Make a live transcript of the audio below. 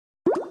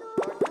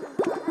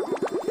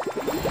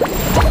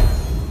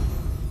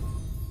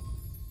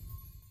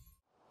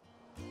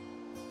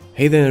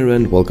Hey there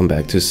and welcome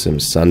back to Sim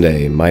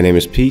Sunday. My name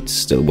is Pete,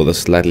 still with a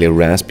slightly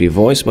raspy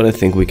voice, but I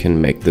think we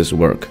can make this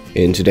work.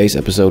 In today's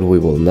episode we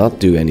will not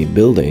do any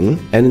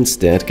building and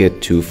instead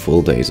get 2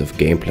 full days of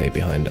gameplay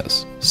behind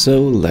us.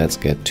 So let's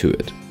get to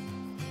it.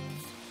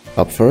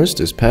 Up first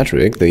is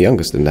Patrick, the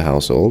youngest in the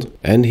household,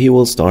 and he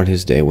will start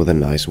his day with a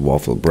nice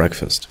waffle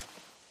breakfast.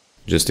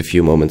 Just a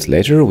few moments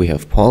later we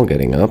have Paul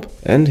getting up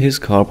and his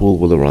carpool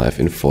will arrive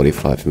in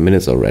 45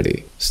 minutes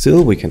already.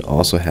 Still, we can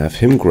also have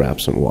him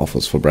grab some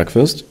waffles for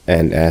breakfast,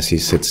 and as he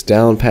sits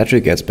down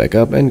Patrick gets back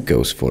up and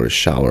goes for a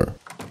shower.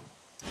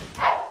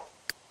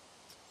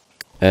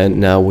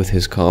 And now with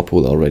his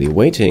carpool already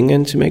waiting,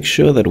 and to make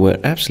sure that we're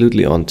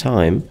absolutely on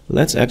time,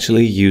 let's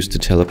actually use the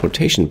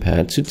teleportation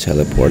pad to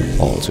teleport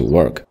Paul to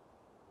work.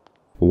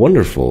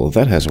 Wonderful,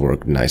 that has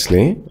worked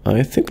nicely.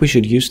 I think we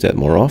should use that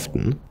more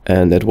often.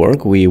 And at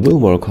work we will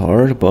work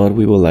hard, but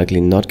we will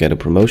likely not get a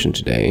promotion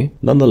today.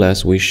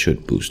 Nonetheless, we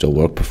should boost our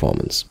work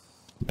performance.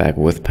 Back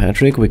with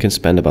Patrick, we can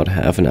spend about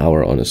half an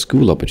hour on a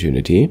school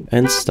opportunity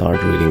and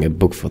start reading a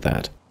book for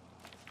that.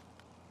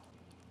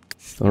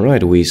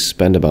 Alright, we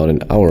spend about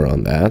an hour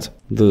on that.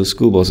 The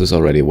school bus is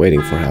already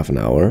waiting for half an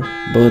hour,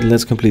 but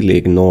let's completely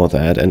ignore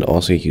that and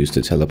also use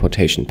the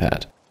teleportation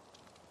pad.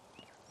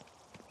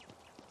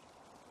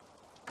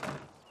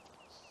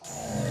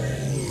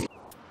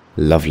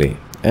 Lovely,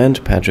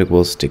 and Patrick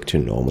will stick to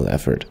normal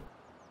effort.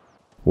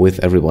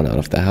 With everyone out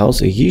of the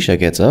house, Ayesha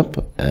gets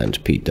up,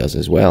 and Pete does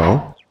as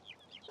well.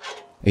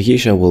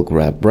 Ayesha will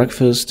grab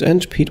breakfast,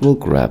 and Pete will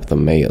grab the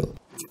mail.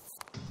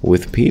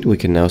 With Pete, we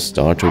can now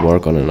start to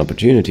work on an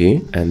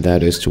opportunity, and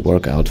that is to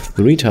work out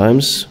 3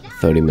 times,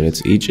 30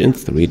 minutes each in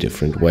 3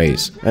 different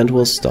ways, and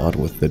we'll start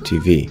with the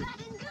TV.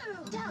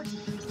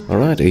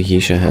 Alright,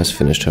 Ayesha has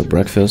finished her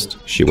breakfast,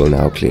 she will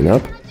now clean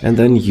up, and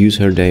then use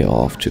her day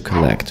off to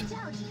collect.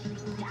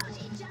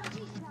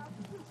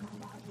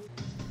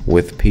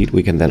 With Pete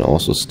we can then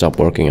also stop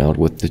working out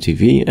with the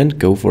TV and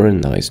go for a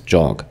nice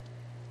jog.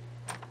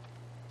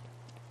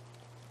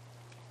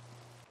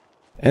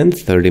 And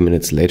 30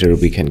 minutes later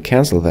we can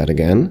cancel that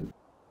again,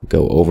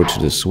 go over to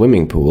the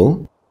swimming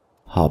pool,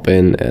 hop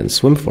in and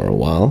swim for a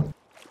while,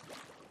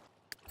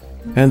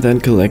 and then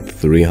collect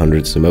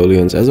 300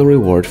 simoleons as a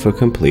reward for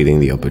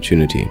completing the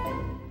opportunity.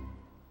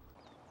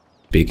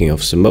 Speaking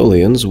of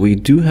simoleons, we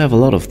do have a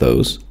lot of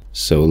those.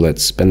 So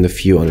let's spend a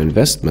few on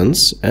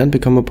investments and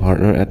become a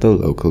partner at the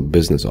local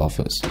business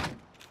office.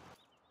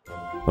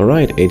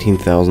 Alright,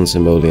 18,000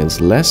 simoleons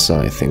less,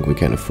 I think we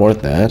can afford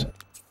that.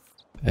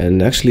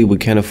 And actually we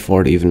can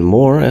afford even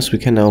more, as we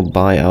can now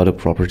buy out a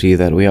property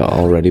that we are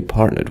already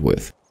partnered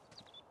with.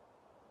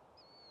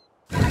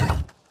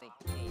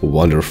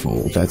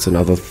 Wonderful, that's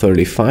another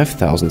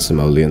 35,000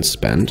 simoleons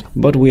spent,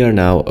 but we are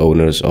now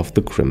owners of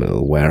the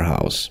criminal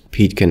warehouse.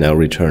 Pete can now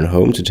return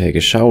home to take a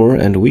shower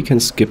and we can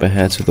skip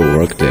ahead to the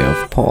workday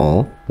of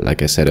Paul.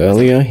 Like I said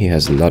earlier, he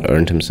has not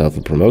earned himself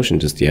a promotion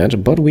just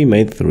yet, but we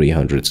made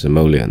 300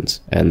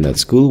 simoleons. And at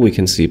school we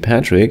can see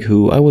Patrick,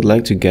 who I would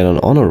like to get on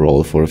honor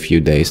roll for a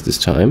few days this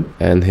time.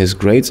 And his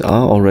grades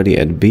are already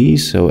at B,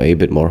 so a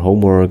bit more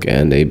homework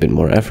and a bit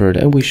more effort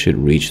and we should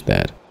reach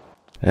that.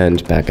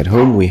 And back at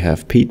home we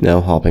have Pete now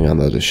hopping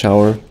under the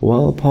shower,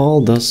 while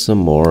Paul does some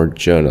more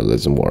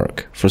journalism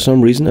work. For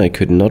some reason I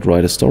could not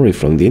write a story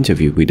from the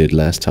interview we did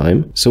last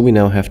time, so we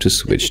now have to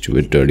switch to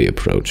a dirty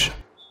approach.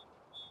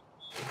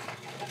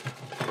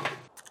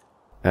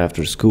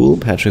 After school,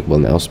 Patrick will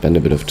now spend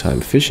a bit of time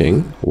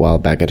fishing, while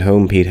back at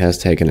home Pete has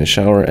taken a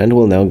shower and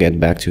will now get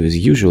back to his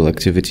usual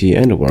activity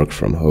and work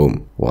from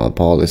home. While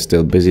Paul is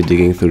still busy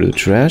digging through the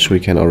trash, we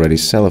can already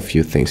sell a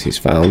few things he's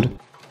found.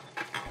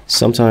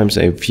 Sometimes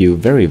a few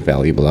very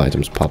valuable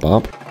items pop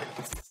up.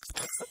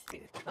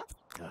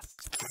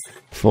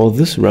 For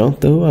this round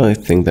though, I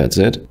think that's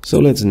it, so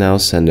let's now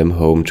send him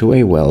home to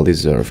a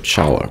well-deserved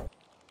shower.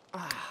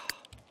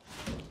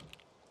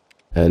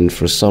 And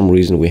for some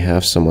reason we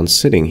have someone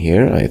sitting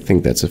here, I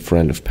think that's a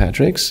friend of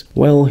Patrick's.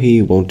 Well,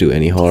 he won't do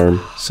any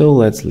harm, so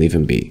let's leave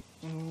him be.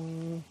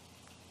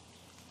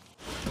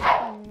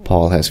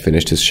 Paul has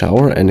finished his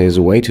shower and is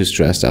way too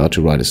stressed out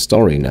to write a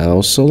story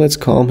now, so let's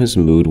calm his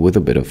mood with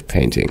a bit of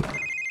painting.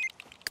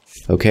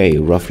 Okay,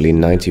 roughly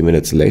 90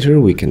 minutes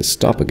later we can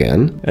stop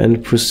again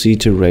and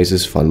proceed to raise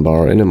his fun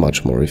bar in a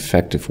much more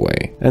effective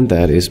way, and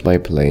that is by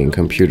playing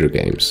computer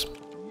games.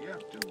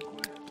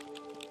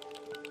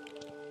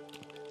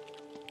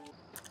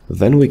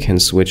 Then we can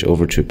switch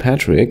over to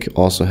Patrick,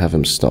 also have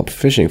him stop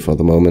fishing for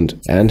the moment,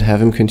 and have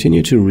him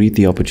continue to read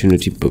the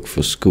opportunity book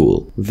for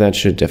school. That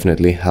should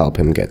definitely help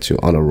him get to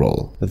honor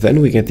roll. Then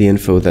we get the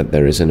info that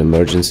there is an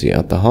emergency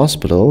at the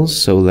hospital,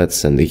 so let's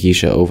send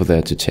Ayesha over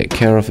there to take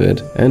care of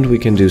it, and we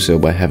can do so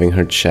by having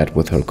her chat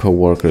with her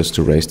co-workers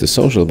to raise the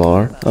social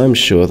bar. I'm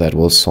sure that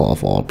will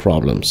solve all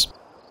problems.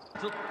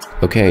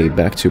 Okay,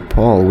 back to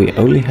Paul. We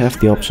only have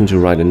the option to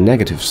write a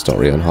negative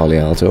story on Holly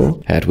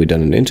Alto. Had we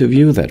done an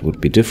interview, that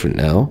would be different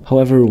now.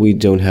 However, we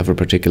don't have a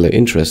particular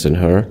interest in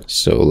her,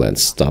 so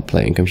let's stop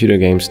playing computer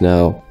games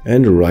now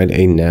and write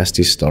a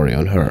nasty story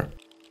on her.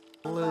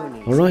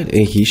 Alright,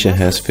 Ayesha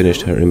has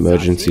finished her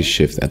emergency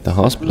shift at the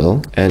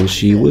hospital, and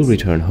she will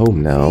return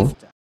home now.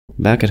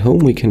 Back at home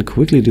we can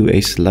quickly do a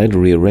slight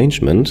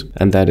rearrangement,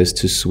 and that is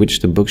to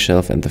switch the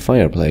bookshelf and the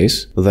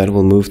fireplace. That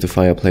will move the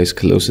fireplace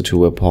closer to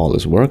where Paul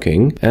is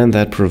working, and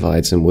that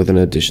provides him with an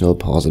additional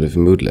positive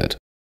moodlet.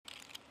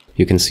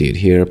 You can see it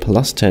here,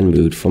 plus 10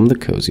 mood from the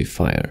cozy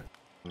fire.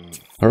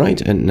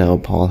 Alright, and now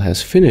Paul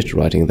has finished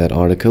writing that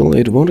article.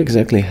 It won't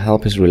exactly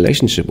help his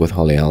relationship with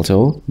Holly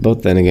Alto,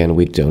 but then again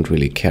we don't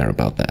really care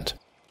about that.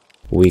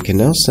 We can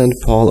now send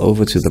Paul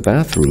over to the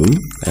bathroom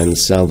and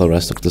sell the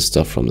rest of the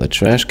stuff from the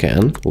trash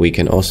can. We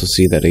can also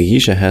see that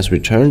Ayesha has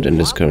returned and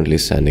is currently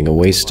sending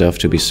away stuff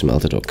to be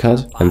smelted or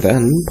cut. And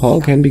then Paul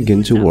can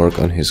begin to work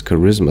on his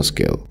charisma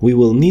skill. We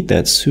will need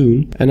that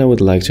soon, and I would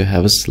like to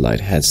have a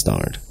slight head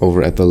start.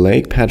 Over at the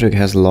lake, Patrick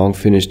has long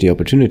finished the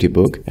opportunity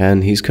book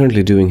and he's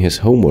currently doing his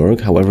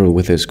homework. However,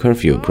 with his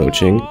curfew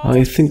approaching,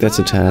 I think that's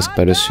a task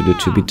better suited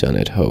to be done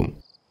at home.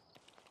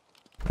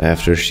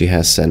 After she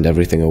has sent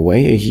everything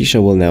away,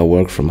 Ayesha will now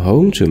work from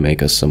home to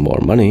make us some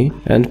more money,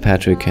 and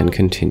Patrick can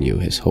continue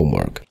his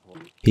homework.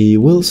 He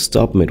will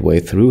stop midway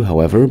through,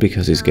 however,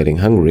 because he's getting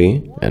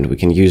hungry, and we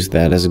can use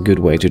that as a good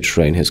way to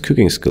train his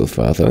cooking skill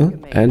further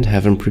and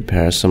have him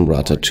prepare some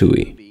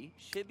ratatouille.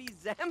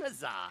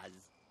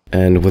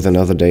 And with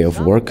another day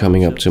of work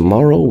coming up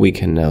tomorrow, we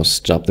can now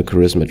stop the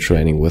charisma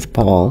training with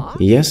Paul.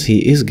 Yes,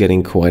 he is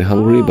getting quite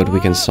hungry, but we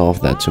can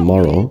solve that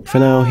tomorrow. For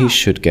now, he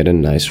should get a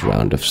nice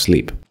round of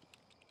sleep.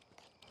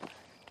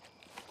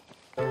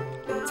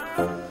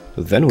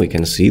 Then we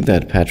can see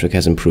that Patrick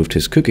has improved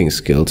his cooking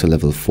skill to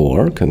level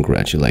 4,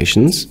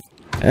 congratulations.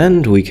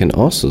 And we can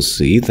also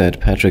see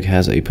that Patrick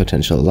has a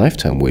potential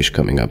lifetime wish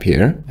coming up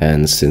here.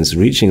 And since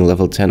reaching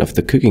level 10 of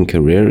the cooking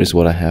career is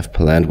what I have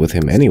planned with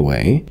him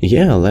anyway,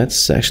 yeah,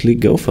 let's actually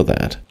go for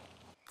that.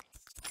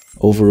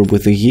 Over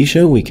with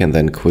Ayesha, we can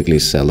then quickly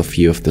sell a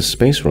few of the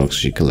space rocks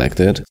she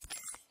collected.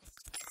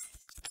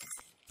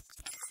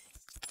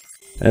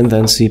 And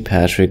then see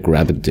Patrick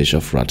grab a dish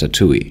of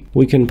ratatouille.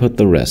 We can put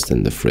the rest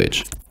in the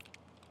fridge.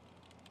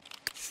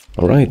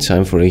 Alright,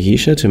 time for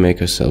Ayesha to make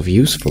herself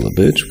useful a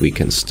bit. We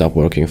can stop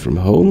working from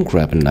home,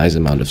 grab a nice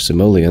amount of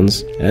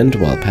simoleons, and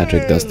while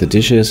Patrick does the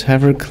dishes,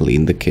 have her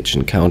clean the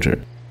kitchen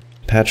counter.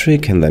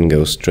 Patrick can then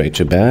go straight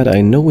to bed. I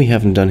know we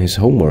haven't done his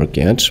homework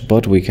yet,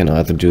 but we can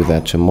either do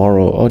that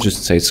tomorrow or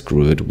just say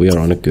screw it, we are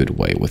on a good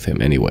way with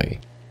him anyway.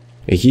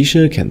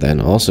 Ayesha can then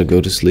also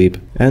go to sleep,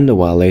 and a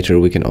while later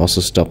we can also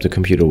stop the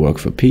computer work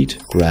for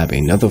Pete, grab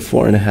another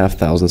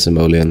 4,500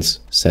 simoleons,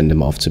 send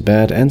him off to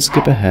bed and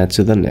skip ahead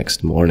to the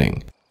next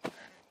morning.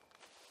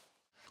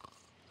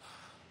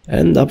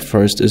 And up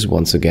first is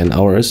once again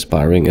our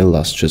aspiring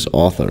illustrious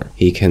author.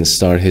 He can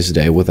start his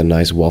day with a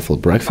nice waffle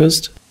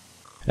breakfast,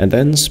 and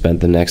then spend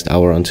the next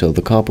hour until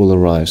the carpool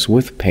arrives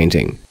with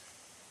painting.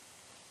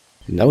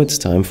 Now it's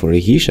time for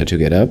Ayesha to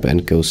get up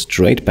and go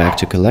straight back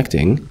to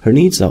collecting. Her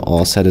needs are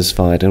all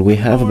satisfied and we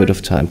have a bit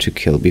of time to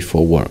kill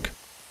before work.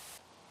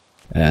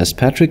 As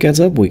Patrick gets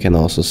up, we can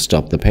also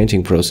stop the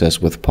painting process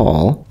with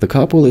Paul. The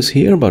carpool is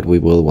here, but we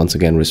will once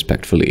again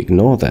respectfully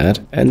ignore that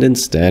and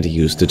instead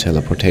use the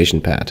teleportation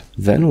pad.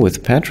 Then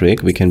with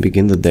Patrick, we can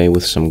begin the day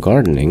with some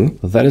gardening.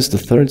 That is the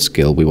third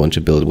skill we want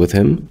to build with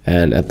him,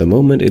 and at the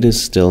moment it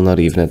is still not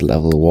even at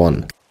level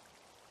 1.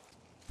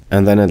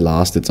 And then at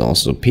last it's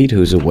also Pete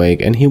who's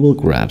awake and he will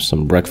grab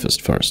some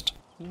breakfast first.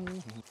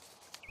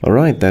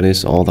 Alright, that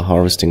is all the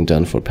harvesting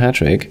done for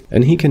Patrick,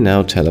 and he can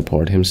now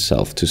teleport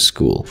himself to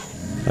school.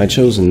 I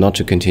chose not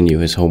to continue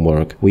his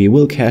homework. We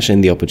will cash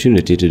in the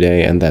opportunity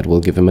today and that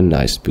will give him a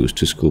nice boost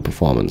to school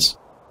performance.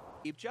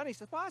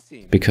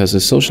 Because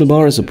his social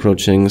bar is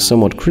approaching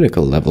somewhat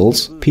critical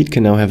levels, Pete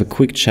can now have a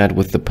quick chat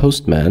with the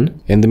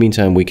postman. In the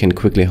meantime, we can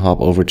quickly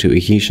hop over to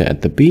Ayesha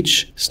at the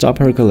beach, stop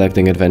her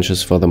collecting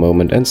adventures for the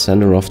moment and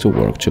send her off to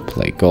work to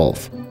play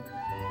golf.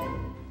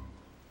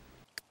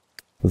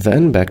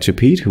 Then back to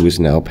Pete, who is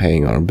now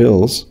paying our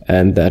bills,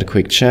 and that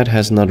quick chat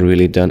has not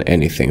really done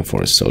anything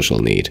for his social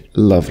need.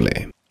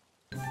 Lovely.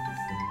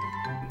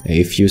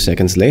 A few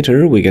seconds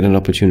later, we get an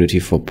opportunity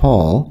for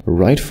Paul,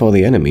 write for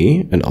the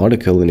enemy, an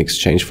article in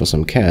exchange for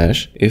some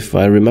cash. If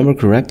I remember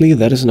correctly,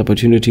 that is an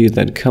opportunity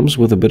that comes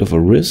with a bit of a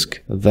risk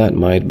that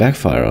might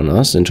backfire on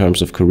us in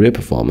terms of career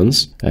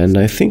performance, and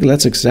I think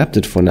let's accept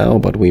it for now,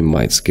 but we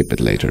might skip it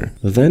later.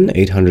 Then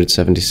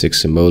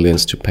 876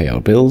 simoleons to pay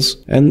our bills,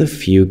 and a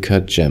few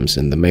cut gems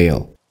in the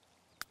mail.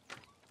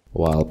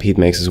 While Pete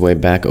makes his way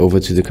back over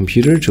to the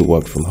computer to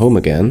work from home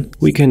again,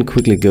 we can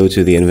quickly go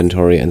to the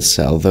inventory and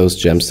sell those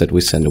gems that we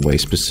send away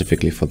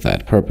specifically for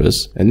that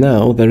purpose, and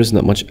now there is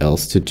not much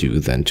else to do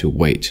than to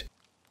wait.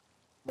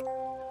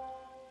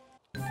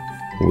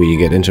 We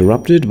get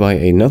interrupted by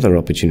another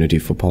opportunity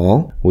for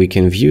Paul. We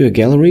can view a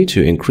gallery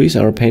to increase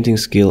our painting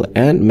skill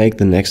and make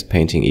the next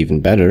painting even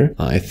better.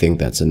 I think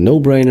that's a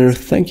no-brainer,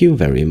 thank you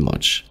very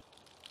much.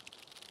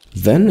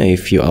 Then, a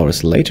few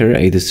hours later,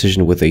 a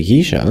decision with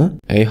Ayesha.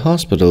 A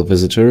hospital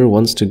visitor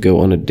wants to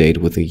go on a date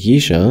with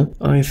Ayesha.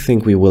 I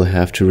think we will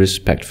have to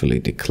respectfully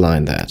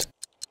decline that.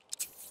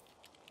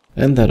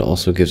 And that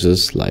also gives us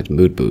a slight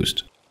mood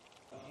boost.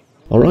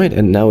 Alright,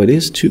 and now it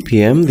is 2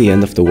 PM, the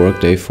end of the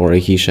workday for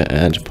Ayesha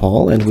and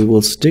Paul, and we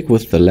will stick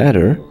with the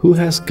latter, who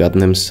has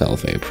gotten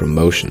himself a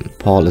promotion.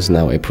 Paul is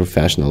now a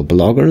professional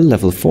blogger,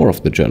 level 4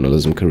 of the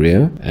journalism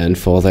career, and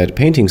for that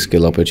painting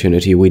skill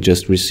opportunity we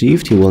just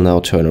received, he will now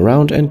turn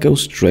around and go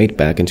straight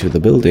back into the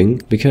building,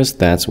 because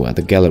that's where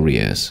the gallery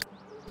is.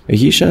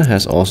 Ayesha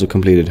has also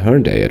completed her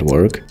day at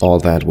work, all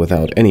that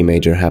without any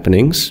major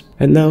happenings,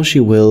 and now she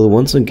will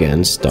once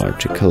again start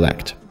to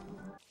collect.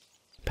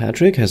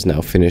 Patrick has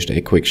now finished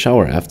a quick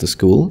shower after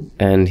school,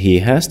 and he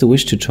has the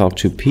wish to talk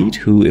to Pete,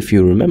 who, if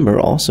you remember,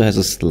 also has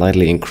a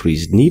slightly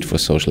increased need for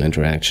social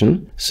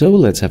interaction. So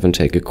let's have him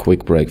take a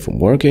quick break from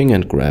working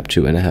and grab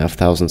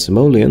 2,500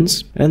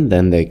 simoleons, and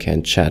then they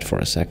can chat for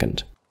a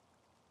second.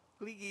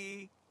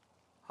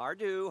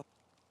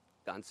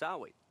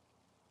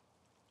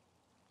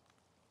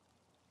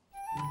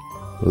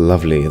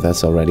 Lovely,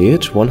 that's already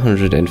it.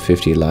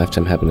 150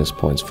 lifetime happiness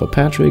points for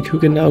Patrick, who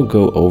can now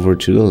go over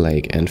to the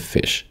lake and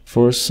fish.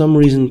 For some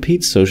reason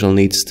Pete's social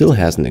need still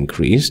hasn't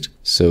increased,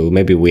 so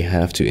maybe we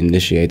have to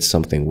initiate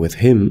something with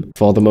him.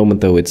 For the moment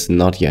though, it's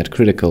not yet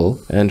critical,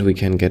 and we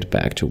can get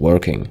back to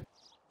working.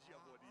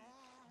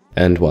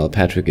 And while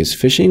Patrick is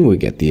fishing, we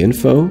get the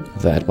info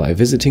that by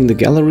visiting the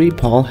gallery,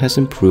 Paul has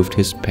improved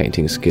his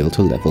painting skill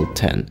to level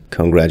 10.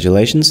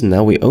 Congratulations,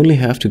 now we only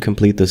have to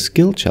complete the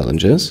skill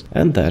challenges,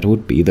 and that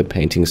would be the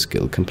painting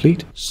skill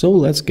complete. So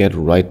let's get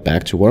right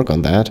back to work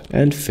on that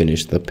and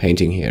finish the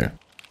painting here.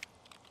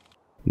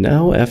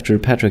 Now, after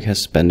Patrick has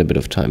spent a bit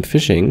of time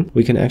fishing,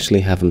 we can actually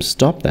have him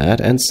stop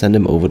that and send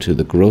him over to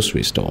the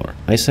grocery store.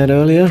 I said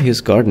earlier his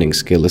gardening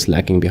skill is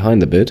lacking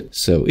behind a bit,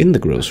 so in the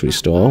grocery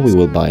store we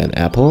will buy an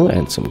apple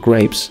and some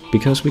grapes,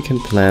 because we can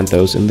plant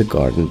those in the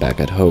garden back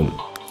at home.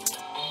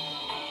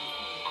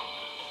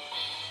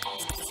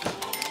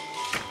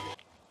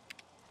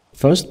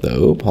 First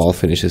though, Paul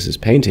finishes his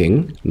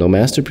painting. No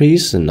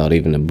masterpiece and not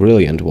even a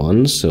brilliant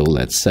one, so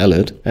let's sell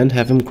it and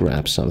have him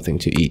grab something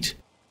to eat.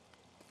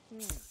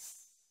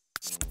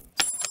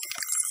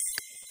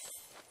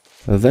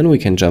 Then we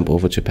can jump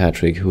over to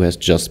Patrick, who has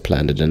just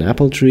planted an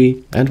apple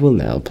tree and will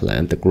now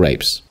plant the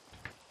grapes.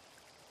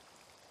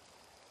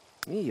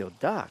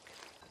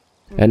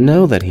 And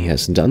now that he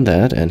has done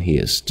that and he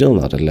is still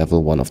not at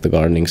level 1 of the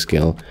gardening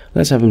skill,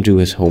 let's have him do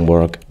his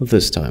homework,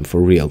 this time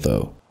for real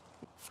though.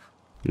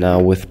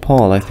 Now with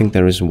Paul, I think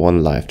there is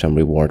one lifetime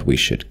reward we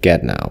should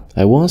get now.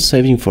 I was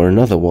saving for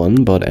another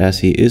one, but as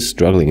he is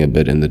struggling a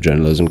bit in the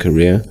journalism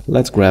career,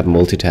 let's grab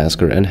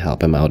Multitasker and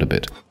help him out a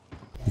bit.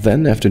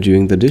 Then, after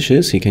doing the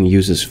dishes, he can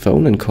use his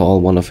phone and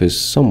call one of his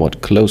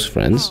somewhat close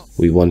friends.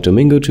 We want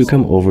Domingo to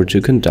come over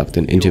to conduct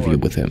an interview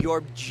with him.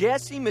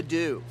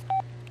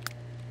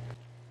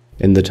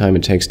 In the time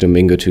it takes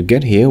Domingo to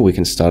get here, we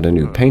can start a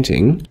new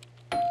painting.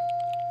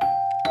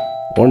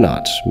 Or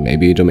not.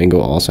 Maybe Domingo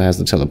also has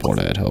the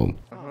teleporter at home.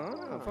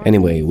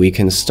 Anyway, we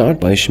can start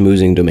by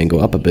schmoozing Domingo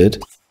up a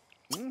bit.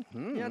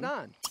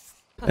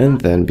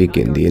 And then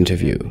begin the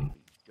interview.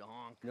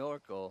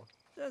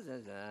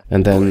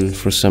 And then,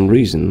 for some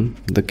reason,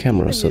 the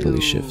camera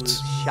suddenly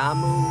shifts.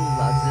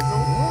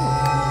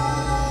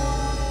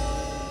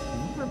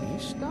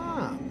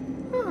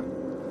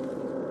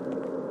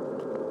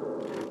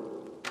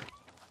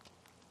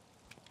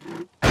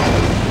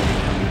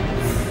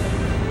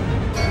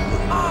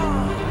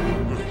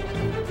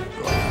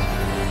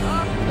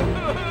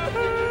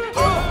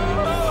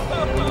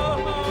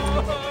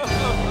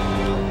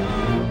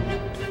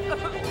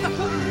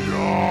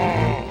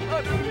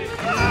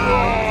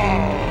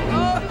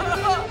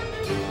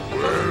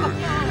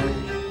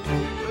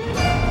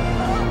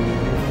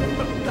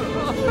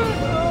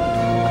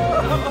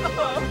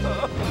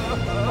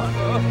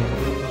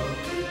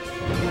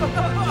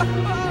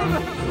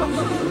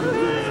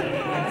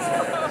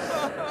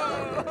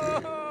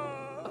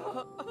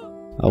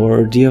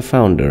 Our dear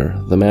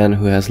founder, the man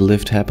who has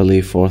lived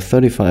happily for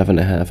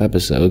 35.5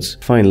 episodes,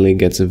 finally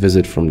gets a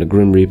visit from the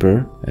Grim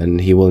Reaper, and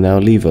he will now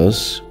leave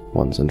us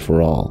once and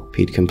for all.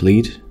 Pete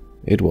complete,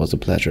 it was a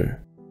pleasure.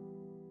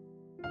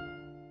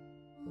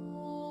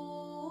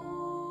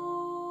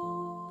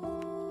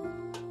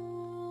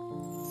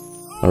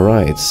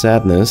 Alright,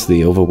 sadness,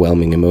 the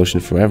overwhelming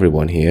emotion for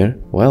everyone here.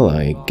 Well,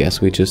 I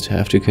guess we just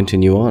have to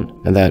continue on.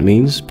 And that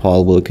means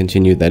Paul will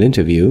continue that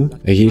interview,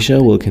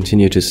 Ayesha will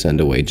continue to send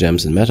away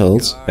gems and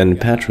metals, and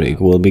Patrick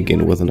will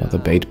begin with another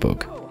bait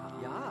book.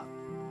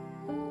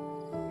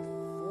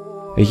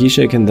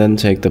 Ayesha can then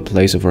take the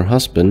place of her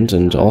husband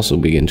and also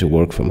begin to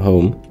work from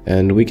home,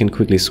 and we can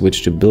quickly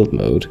switch to build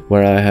mode,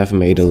 where I have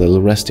made a little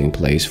resting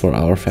place for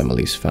our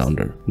family's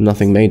founder.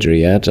 Nothing major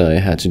yet, I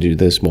had to do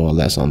this more or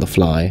less on the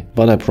fly,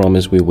 but I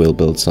promise we will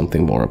build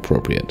something more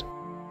appropriate.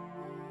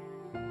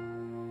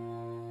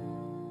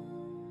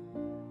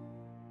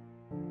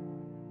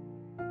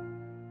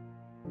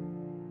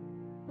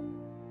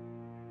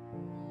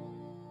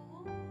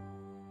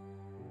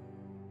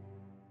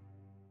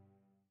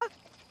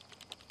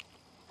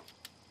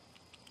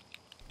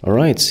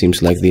 Alright,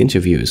 seems like the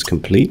interview is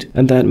complete,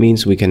 and that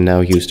means we can now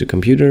use the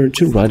computer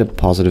to write a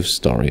positive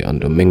story on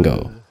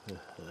Domingo.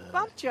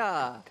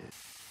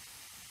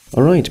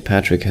 Alright,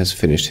 Patrick has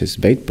finished his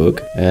bait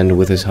book, and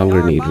with his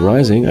hunger need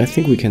rising, I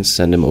think we can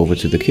send him over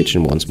to the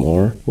kitchen once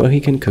more, where he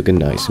can cook a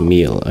nice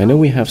meal. I know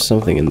we have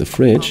something in the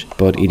fridge,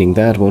 but eating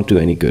that won't do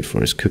any good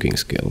for his cooking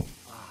skill.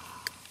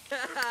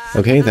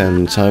 Okay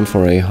then, time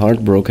for a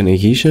heartbroken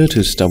Ayesha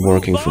to stop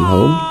working from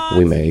home.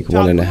 We make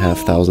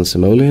 1,500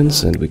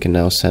 simoleons and we can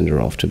now send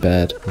her off to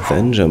bed.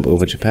 Then jump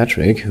over to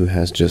Patrick, who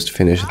has just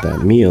finished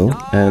that meal.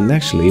 And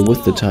actually,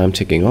 with the time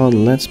ticking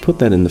on, let's put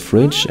that in the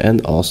fridge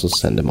and also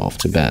send him off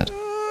to bed.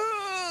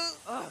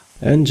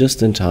 And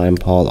just in time,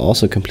 Paul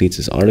also completes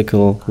his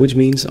article, which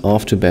means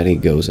off to bed he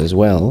goes as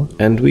well.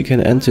 And we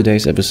can end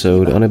today's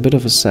episode on a bit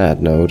of a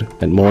sad note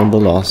and mourn the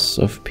loss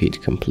of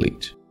Pete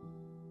complete.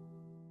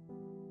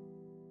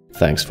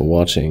 Thanks for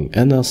watching,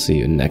 and I'll see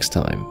you next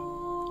time.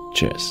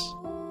 Cheers.